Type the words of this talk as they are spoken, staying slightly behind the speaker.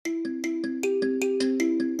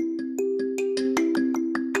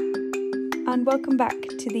and welcome back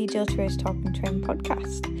to the Jill Tourist Talk and Train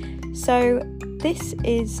podcast. So this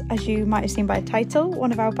is, as you might have seen by the title,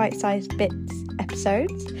 one of our Bitesize Bits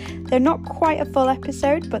episodes. They're not quite a full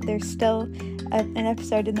episode, but they're still an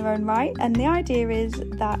episode in their own right, and the idea is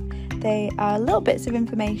that they are little bits of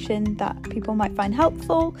information that people might find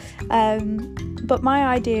helpful, but my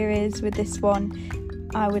idea is with this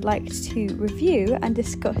one I would like to review and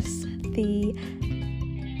discuss the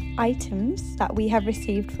items that we have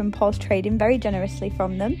received from Pawstrading very generously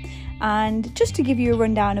from them, and just to give you a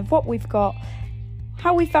rundown of what we've got,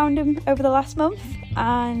 how we found them over the last month,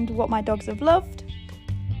 and what my dogs have loved.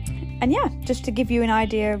 And yeah, just to give you an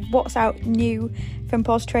idea of what's out new from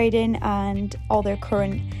Pawstrading and all their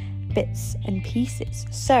current bits and pieces.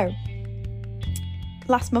 So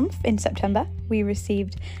last month in September we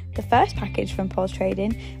received the first package from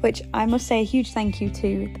Pawstrading, which I must say a huge thank you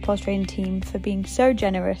to the Pawstrading team for being so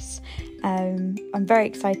generous. I'm very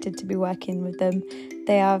excited to be working with them.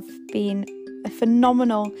 They have been a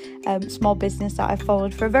phenomenal small business that I've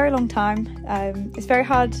followed for a very long time. It's very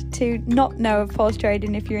hard to not know of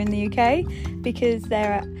Pawstrading if you're in the UK, because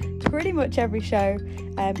they're at pretty much every show,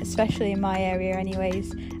 especially in my area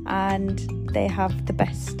anyways, and they have the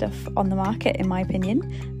best stuff on the market in my opinion,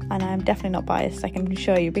 and I'm definitely not biased, I can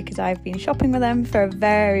assure you, because I've been shopping with them for a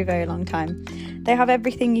very, very long time. They have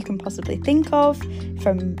everything you can possibly think of,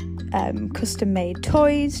 from custom made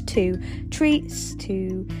toys to treats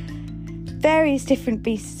to various different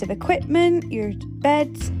pieces of equipment, your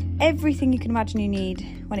beds, everything you can imagine you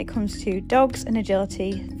need when it comes to dogs and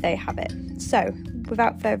agility, they have it. So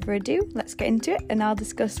without further ado, let's get into it and I'll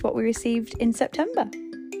discuss what we received in September.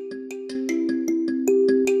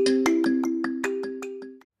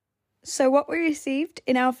 So what we received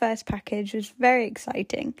in our first package was very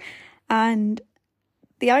exciting, and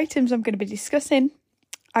the items I'm going to be discussing,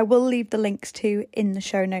 I will leave the links to in the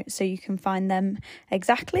show notes so you can find them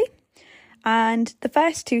exactly. And the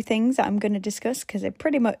first two things that I'm going to discuss, because they're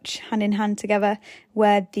pretty much hand in hand together,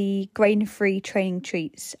 were the grain-free training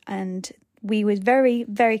treats. And we was very,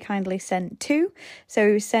 very kindly sent two. So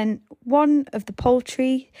we were sent one of the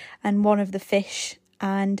poultry and one of the fish.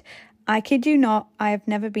 And I kid you not, I have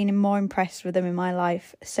never been more impressed with them in my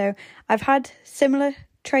life. So I've had similar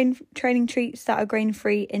training treats that are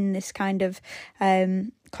grain-free in this kind of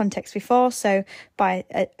context before. So by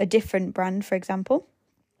a different brand, for example.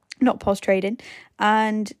 Not Pawstrading,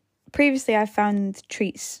 and previously I found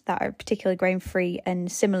treats that are particularly grain-free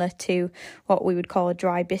and similar to what we would call a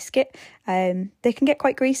dry biscuit. They can get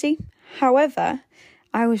quite greasy. However,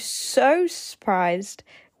 I was so surprised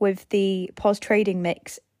with the Pawstrading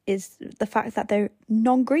mix is the fact that they're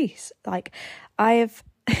non-grease.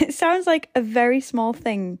 It sounds like a very small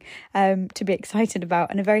thing to be excited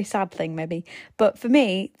about, and a very sad thing maybe, but for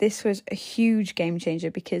me this was a huge game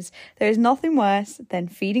changer, because there is nothing worse than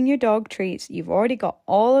feeding your dog treats. You've already got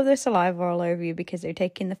all of their saliva all over you because they're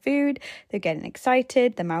taking the food, they're getting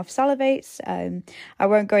excited, their mouth salivates. I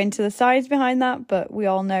won't go into the science behind that, but we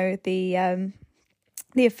all know the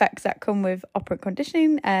effects that come with operant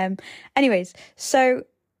conditioning. Anyways, so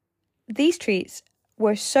these treats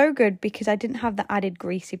were so good because I didn't have the added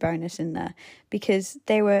greasy bonus in there, because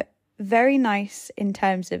they were very nice in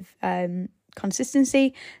terms of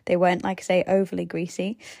consistency. They weren't, like I say, overly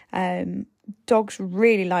greasy. Dogs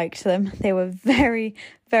really liked them. They were very,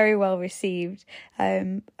 very well received.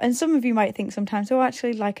 And some of you might think sometimes, oh,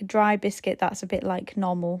 actually, like a dry biscuit, that's a bit like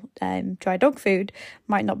normal dry dog food,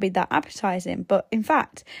 might not be that appetizing. But in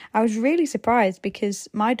fact, I was really surprised because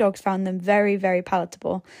my dogs found them very, very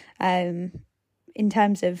palatable. In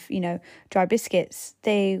terms of, dry biscuits,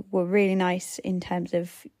 they were really nice in terms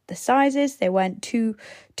of the sizes. They weren't too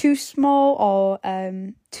small or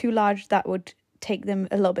too large that would take them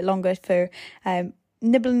a little bit longer for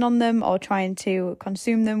nibbling on them or trying to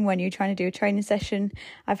consume them when you're trying to do a training session.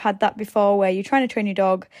 I've had that before, where you're trying to train your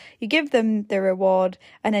dog, you give them the reward,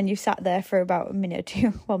 and then you sat there for about a minute or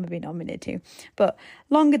two, well, maybe not a minute or two, but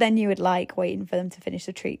longer than you would like, waiting for them to finish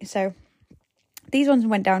the treat. So these ones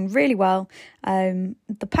went down really well.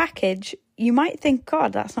 The package, you might think,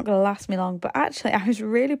 God, that's not going to last me long. But actually, I was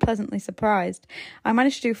really pleasantly surprised. I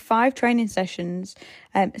managed to do 5 training sessions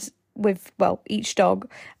with, each dog.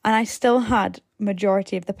 And I still had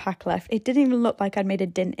majority of the pack left. It didn't even look like I'd made a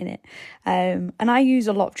dent in it. And I use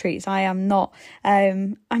a lot of treats. I'm not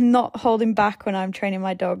holding back when I'm training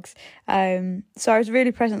my dogs. So I was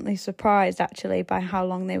really pleasantly surprised, actually, by how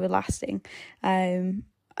long they were lasting.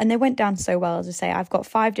 And they went down so well. As I say, I've got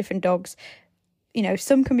 5 different dogs.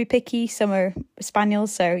 some can be picky, some are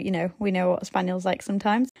spaniels, so, we know what a spaniel's like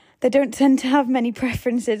sometimes. They don't tend to have many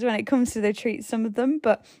preferences when it comes to their treats, some of them,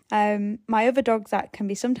 but my other dogs that can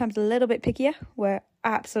be sometimes a little bit pickier were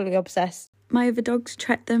absolutely obsessed. My other dogs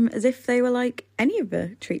treat them as if they were like any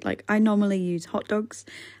other treat. Like, I normally use hot dogs,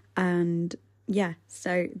 and yeah,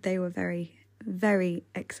 so they were very, very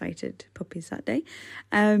excited puppies that day.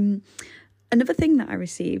 Another thing that I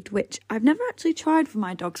received, which I've never actually tried for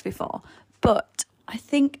my dogs before, but I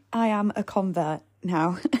think I am a convert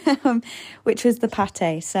now, which was the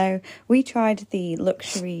pate. So we tried the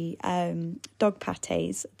luxury dog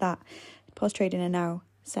pates that Pawstrading are now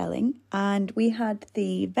selling, and we had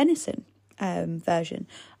the venison version,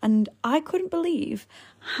 and I couldn't believe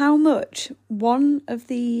how much one of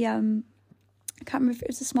the I can't remember if it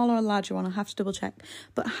was a smaller or a larger one, I'll have to double check,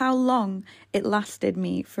 but how long it lasted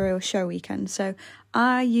me for a show weekend. So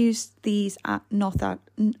I used these at North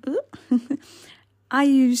Derbyshire,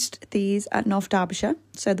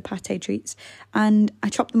 so the pate treats, and I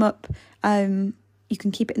chopped them up. You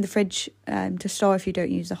can keep it in the fridge to store if you don't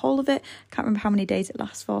use the whole of it. Can't remember how many days it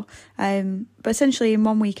lasts for. But essentially in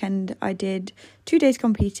one weekend I did 2 days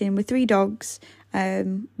competing with 3 dogs,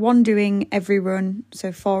 one doing every run,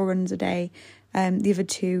 so 4 runs a day, the other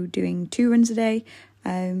 2 doing 2 runs a day,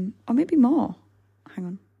 or maybe more. Hang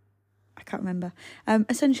on, I can't remember.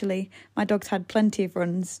 Essentially, my dogs had plenty of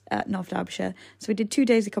runs at North Derbyshire, so we did 2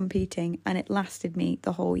 days of competing, and it lasted me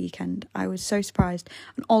the whole weekend. I was so surprised.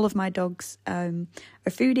 And all of my dogs are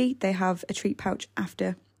foodie. They have a treat pouch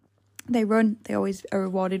after they run. They always are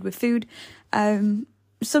rewarded with food.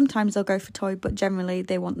 Sometimes they'll go for toy, but generally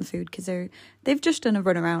they want the food because they've just done a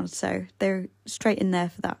run around, so they're straight in there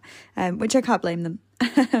for that, which I can't blame them.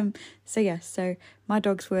 So my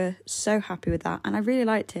dogs were so happy with that, and I really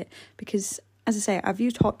liked it because, as I say, I've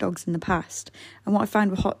used hot dogs in the past, and what I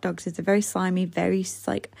find with hot dogs is they're very slimy, very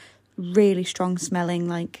like really strong smelling,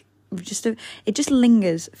 like it just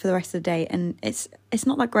lingers for the rest of the day, and it's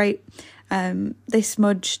not that great. They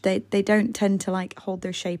smudge, they don't tend to like hold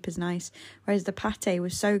their shape as nice, whereas the pate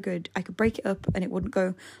was so good. I could break it up and it wouldn't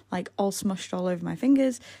go like all smushed all over my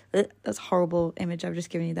fingers. That's a horrible image I've just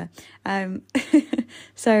given you there.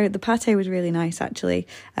 So the pate was really nice, actually.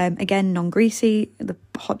 Again, non-greasy. The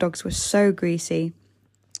hot dogs were so greasy,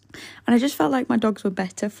 and I just felt like my dogs were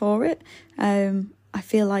better for it. I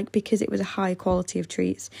feel like because it was a high quality of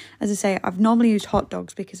treats. As I say, I've normally used hot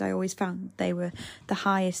dogs because I always found they were the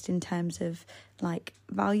highest in terms of like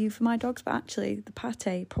value for my dogs, but actually the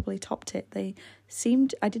pate probably topped it.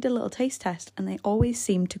 I did a little taste test, and they always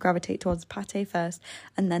seemed to gravitate towards the pate first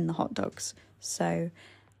and then the hot dogs. So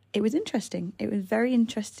it was interesting. It was very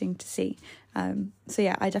interesting to see. So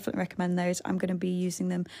yeah, I definitely recommend those. I'm going to be using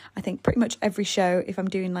them, I think, pretty much every show if I'm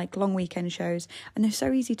doing like long weekend shows, and they're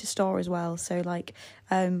so easy to store as well. So like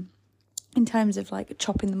in terms of like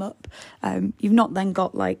chopping them up, you've not then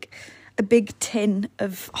got like a big tin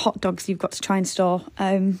of hot dogs you've got to try and store.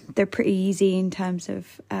 They're pretty easy in terms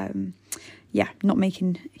of not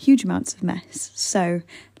making huge amounts of mess. So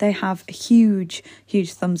they have a huge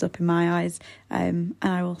thumbs up in my eyes, and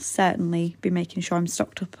I will certainly be making sure I'm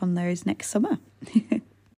stocked up on those next summer.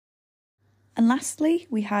 And lastly,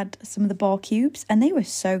 we had some of the ball cubes, and they were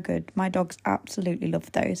so good. My dogs absolutely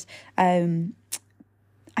loved those.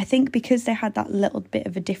 I think because they had that little bit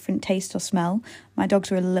of a different taste or smell, my dogs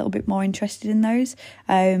were a little bit more interested in those,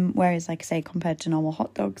 whereas, like I say, compared to normal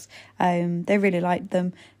hot dogs, they really liked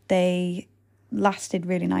them. They lasted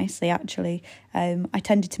really nicely, actually. I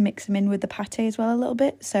tended to mix them in with the pate as well a little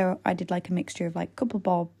bit, so I did like a mixture of like a couple of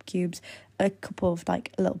ball cubes, a couple of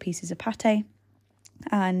like little pieces of pate,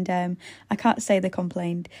 and I can't say they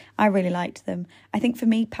complained. I really liked them. I think for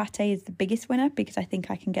me, pate is the biggest winner because I think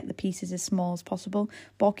I can get the pieces as small as possible.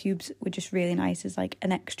 Ball cubes were just really nice as like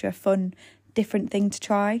an extra fun different thing to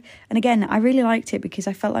try, and again, I really liked it because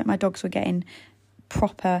I felt like my dogs were getting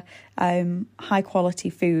proper high quality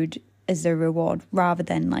food as their reward rather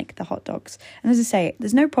than like the hot dogs. And as I say,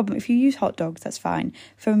 there's no problem if you use hot dogs, that's fine.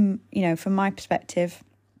 From my perspective,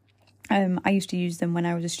 I used to use them when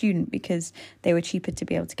I was a student because they were cheaper to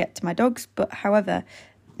be able to get to my dogs. But however,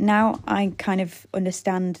 now I kind of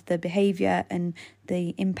understand the behaviour and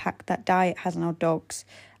the impact that diet has on our dogs.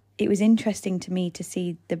 It was interesting to me to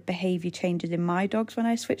see the behaviour changes in my dogs when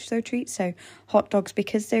I switched their treats. So hot dogs,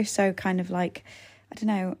 because they're so kind of like, I don't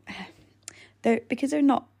know, because they're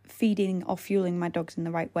not feeding or fueling my dogs in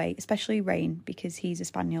the right way, especially Rain, because he's a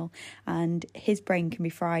spaniel and his brain can be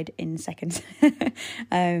fried in seconds.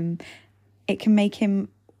 It can make him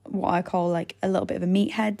what I call like a little bit of a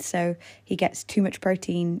meathead, so he gets too much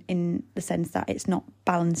protein in the sense that it's not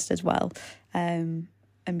balanced as well.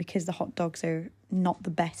 and because the hot dogs are not the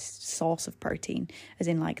best source of protein, as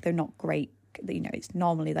in like they're not great, you know, it's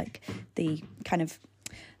normally like the kind of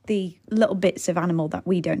the little bits of animal that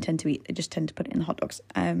we don't tend to eat, they just tend to put it in the hot dogs.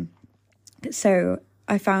 So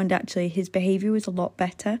I found actually his behaviour was a lot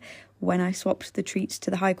better when I swapped the treats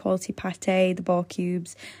to the high quality pate, the ball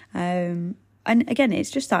cubes. And again,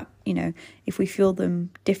 it's just that, you know, if we fuel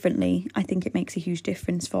them differently, I think it makes a huge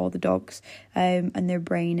difference for the dogs and their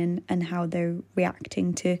brain and how they're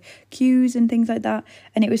reacting to cues and things like that.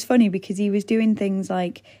 And it was funny because he was doing things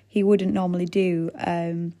like he wouldn't normally do.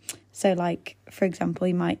 So like, for example,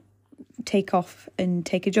 he might take off and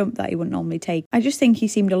take a jump that he wouldn't normally take. I just think he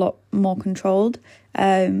seemed a lot more controlled.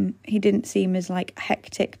 He didn't seem as like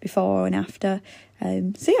hectic before and after. So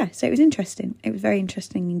it was interesting. It was very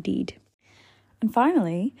interesting indeed. And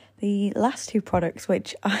finally, the last two products,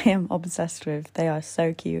 which I am obsessed with, they are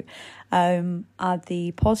so cute, are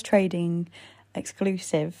the Pawstrading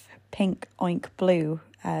exclusive Pink Oink Blue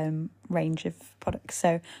range of products.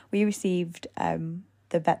 So we received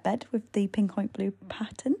the vet bed with the Pink Oink Blue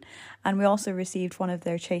pattern, and we also received one of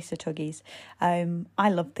their chaser tuggies. I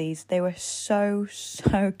love these. They were so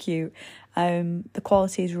cute. The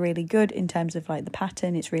quality is really good in terms of like the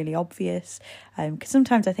pattern. It's really obvious, because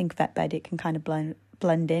sometimes I think vet bed, it can kind of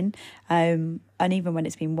blend in, and even when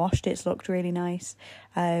it's been washed, it's looked really nice.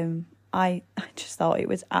 I just thought it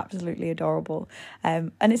was absolutely adorable,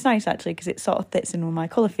 and it's nice actually because it sort of fits in with my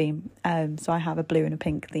colour theme. So I have a blue and a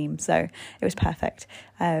pink theme, so it was perfect.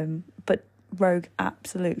 But Rogue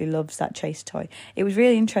absolutely loves that chase toy. It was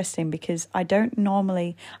really interesting because I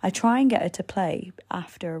try and get her to play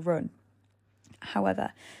after a run.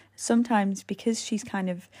 However, sometimes because she's kind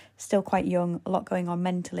of still quite young, a lot going on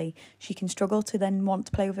mentally, she can struggle to then want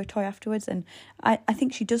to play with her toy afterwards. And I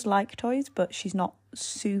think she does like toys, but she's not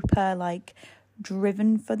super like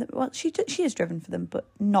driven for them. Well, she is driven for them, but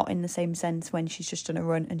not in the same sense when she's just done a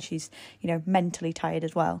run and she's, you know, mentally tired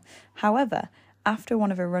as well. However, after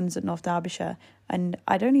one of her runs at North Derbyshire, and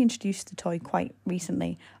I'd only introduced the toy quite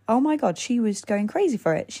recently, oh my God, she was going crazy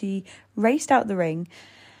for it. She raced out the ring.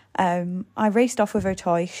 I raced off with her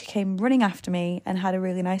toy. She came running after me and had a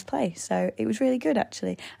really nice play. So it was really good,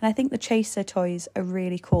 actually. And I think the chaser toys are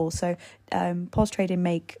really cool. So Pawstrading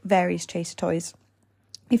make various chaser toys.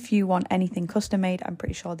 If you want anything custom made, I'm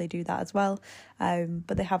pretty sure they do that as well.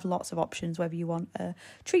 But they have lots of options, whether you want a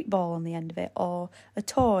treat ball on the end of it, or a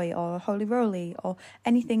toy, or a holy roly, or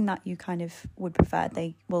anything that you kind of would prefer,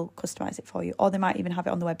 they will customise it for you. Or they might even have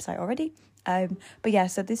it on the website already. But yeah,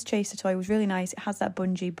 so this chaser toy was really nice. It has that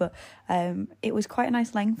bungee, but it was quite a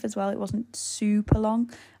nice length as well. It wasn't super long.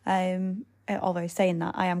 Although saying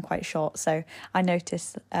that, I am quite short, so I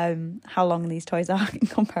noticed how long these toys are in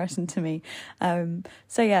comparison to me.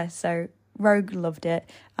 So Rogue loved it,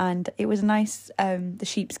 and it was nice, the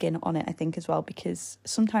sheepskin on it, I think, as well, because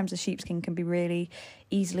sometimes the sheepskin can be really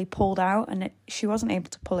easily pulled out, and she wasn't able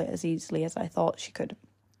to pull it as easily as I thought she could.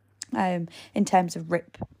 In terms of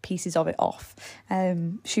rip pieces of it off.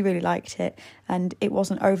 She really liked it, and it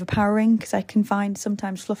wasn't overpowering, because I can find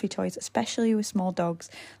sometimes fluffy toys, especially with small dogs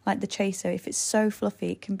like the chaser, if it's so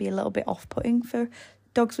fluffy it can be a little bit off-putting for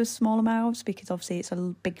dogs with smaller mouths, because obviously it's a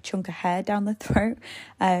big chunk of hair down the throat,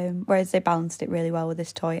 whereas they balanced it really well with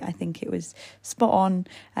this toy. I think it was spot on.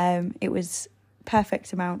 It was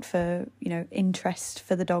perfect amount for, you know, interest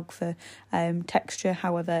for the dog, for texture.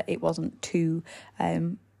 However, it wasn't too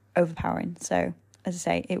overpowering. So as I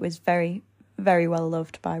say, it was very, very well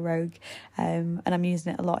loved by Rogue, and I'm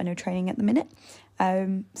using it a lot in her training at the minute.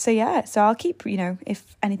 So I'll keep, you know,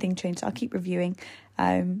 if anything changes, I'll keep reviewing,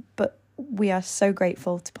 but we are so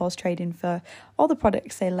grateful to Pawstrading for all the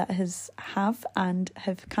products they let us have and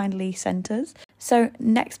have kindly sent us. So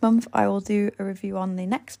next month I will do a review on the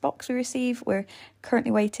next box we receive. We're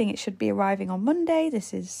currently waiting. It should be arriving on Monday.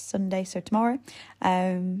 This is Sunday, so tomorrow.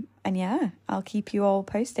 And yeah, I'll keep you all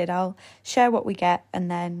posted. I'll share what we get,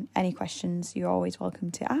 and then any questions you're always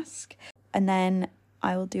welcome to ask. And then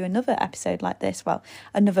I will do another episode like this,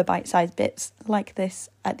 another Bitesize Bits like this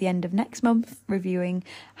at the end of next month, reviewing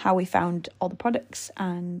how we found all the products,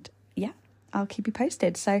 and yeah, I'll keep you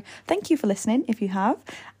posted. So thank you for listening if you have,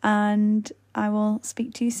 and I will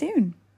speak to you soon.